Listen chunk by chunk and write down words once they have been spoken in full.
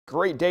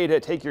great day to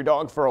take your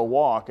dog for a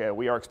walk.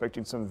 We are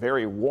expecting some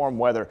very warm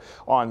weather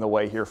on the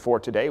way here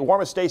for today.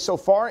 Warmest day so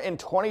far in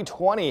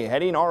 2020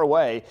 heading our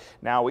way.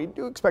 Now we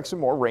do expect some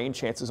more rain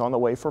chances on the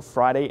way for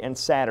Friday and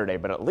Saturday,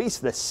 but at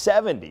least the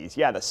 70s,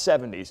 the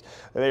 70s,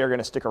 they are going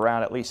to stick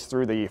around at least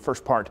through the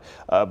first part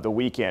of the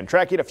weekend.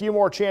 Tracking a few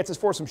more chances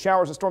for some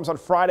showers and storms on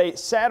Friday,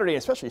 Saturday,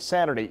 especially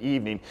Saturday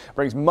evening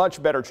brings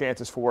much better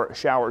chances for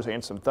showers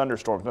and some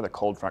thunderstorms. Another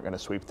cold front going to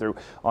sweep through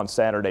on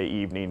Saturday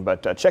evening,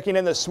 but checking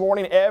in this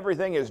morning,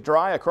 everything is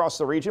dry across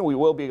the region. We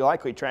will be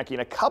likely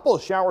tracking a couple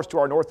of showers to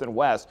our north and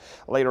west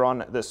later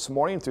on this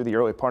morning through the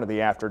early part of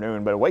the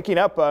afternoon, but waking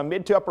up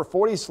mid to upper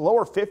 40s,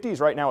 lower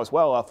 50s right now as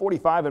well.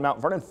 45 in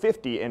Mount Vernon,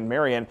 50 in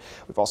Marion.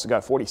 We've also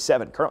got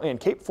 47 currently in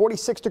Cape,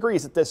 46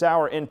 degrees at this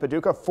hour in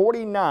Paducah,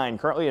 49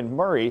 currently in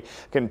Murray,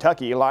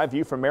 Kentucky. Live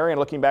view from Marion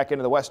looking back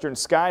into the western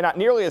sky. Not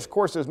nearly, of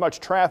course, as much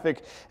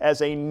traffic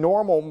as a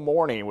normal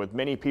morning, with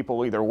many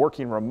people either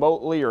working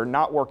remotely or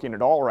not working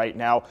at all right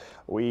now.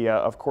 We,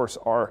 of course,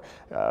 are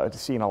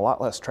seeing a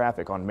lot less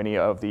traffic on many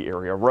of the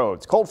area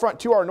roads. Cold front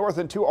to our north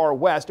and to our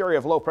west. Area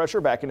of low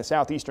pressure back into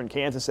southeastern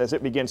Kansas as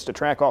it begins to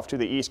track off to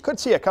the east. Could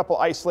see a couple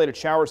isolated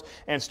showers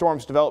and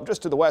storms develop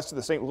just to the west of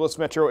the St. Louis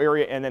metro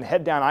area and then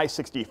head down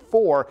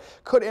I-64.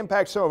 Could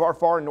impact some of our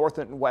far north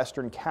and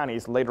western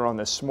counties later on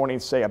this morning,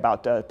 say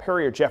about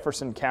Perry or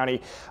Jefferson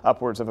County,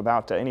 upwards of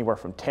about anywhere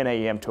from 10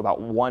 a.m. to about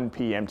 1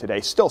 p.m.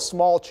 today. Still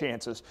small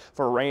chances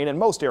for rain, and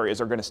most areas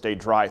are going to stay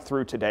dry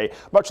through today.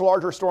 Much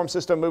larger storm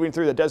system moving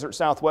through the desert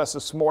southwest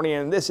this morning,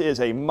 and this is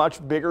a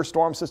much bigger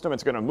storm system.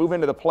 It's going to move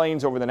into the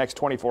plains over the next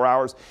 24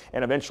 hours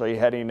and eventually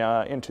heading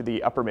into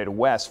the upper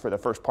Midwest for the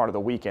first part of the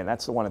weekend.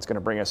 That's the one that's going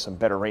to bring us some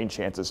better rain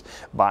chances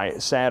by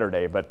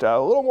Saturday, but a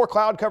little more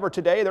cloud cover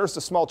today. There's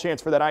a small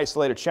chance for that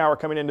isolated shower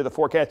coming into the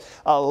forecast.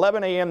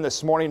 11 a.m.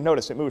 this morning.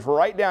 Notice it moves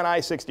right down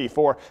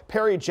I-64.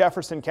 Perry,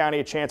 Jefferson County,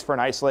 a chance for an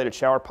isolated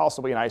shower,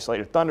 possibly an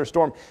isolated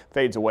thunderstorm.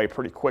 Fades away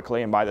pretty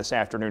quickly, and by this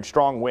afternoon,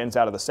 strong winds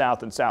out of the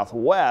south and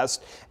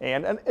southwest,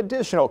 and an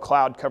additional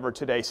cloud cover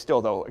today.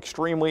 Still, though,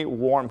 extremely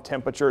warm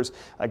temperatures.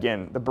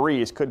 Again, the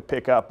breeze could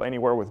pick up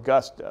anywhere with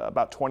gusts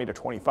about 20 to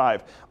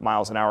 25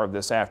 miles an hour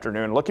this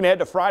afternoon. Looking ahead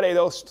to Friday,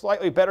 though,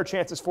 slightly better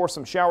chances for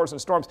some showers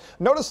and storms.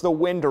 Notice the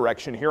wind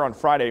direction here on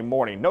Friday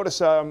morning.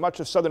 Notice much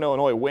of southern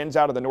Illinois winds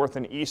out of the north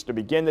and east to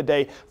begin the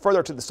day.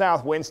 Further to the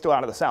south, winds still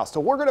out of the south. So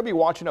we're going to be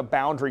watching a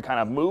boundary kind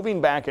of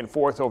moving back and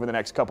forth over the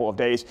next couple of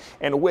days.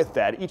 And with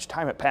that, each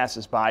time it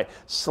passes by,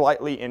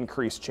 slightly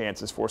increased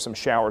chances for some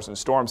showers and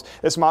storms.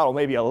 This model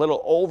may be a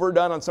little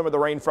overdone on some of the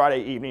rain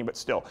Friday evening, but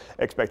still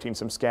expecting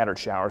some scattered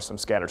showers, some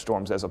scattered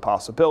storms as a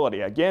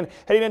possibility. Again,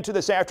 heading into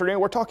this afternoon,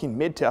 we're talking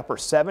mid to upper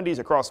 70s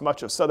across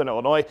much of southern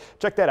Illinois.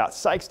 Check that out.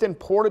 Sykeston,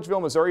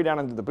 Portageville, Missouri, down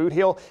into the Boot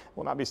Heel.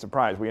 Will not be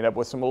surprised. We end up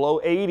with some low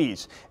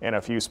 80s in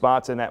a few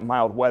spots in that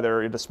mild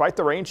weather. Despite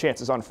the rain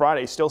chances on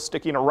Friday still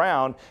sticking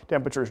around,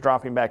 temperatures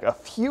dropping back a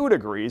few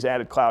degrees.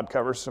 Added cloud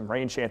covers, some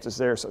rain chances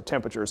there, so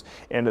temperatures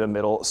into the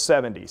middle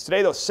 70s.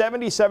 Today, though,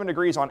 77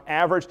 degrees on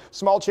average.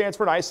 Small chance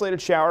for an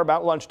isolated shower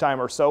about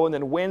lunchtime or so, and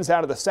then winds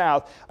out of the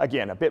south.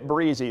 Again, a bit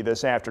breezy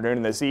this afternoon,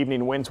 and this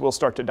evening winds will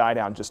start to die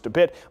down just a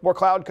bit. More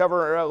cloud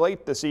cover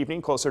late this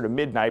evening, closer to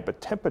midnight, but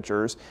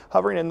temperatures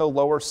hovering in the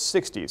lower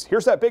 60s.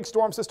 Here's that big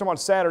storm system on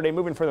Saturday,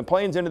 moving from the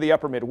plains into the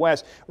upper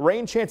Midwest.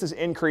 Rain chances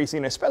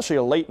increasing, especially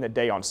late in the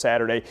day on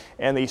Saturday,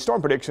 and the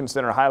Storm Prediction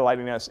Center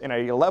highlighting us in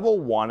a level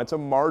 1. It's a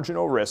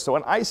marginal risk, so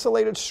an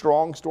isolated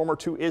strong storm or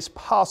two is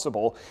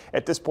possible.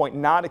 At this point,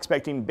 not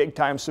expecting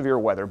big-time severe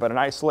weather, but an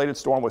isolated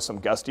storm with some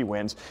gusty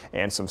winds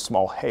and some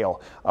small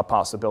hail, a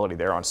possibility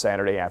there on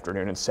Saturday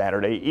afternoon and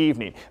Saturday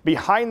evening.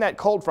 Behind that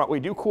cold front, we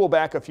do cool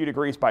back a few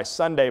degrees by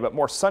Sunday, but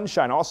more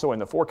sunshine also in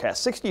the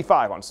forecast.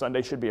 65 on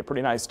Sunday should be a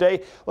pretty nice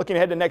day. Looking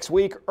ahead to next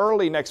week,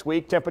 early next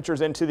week,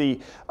 temperatures into the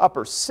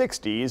upper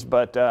 60s,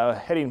 but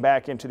heading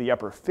back into the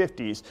upper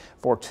 50s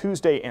for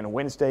Tuesday and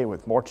Wednesday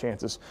with more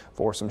chances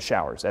for some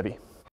showers. Ebby.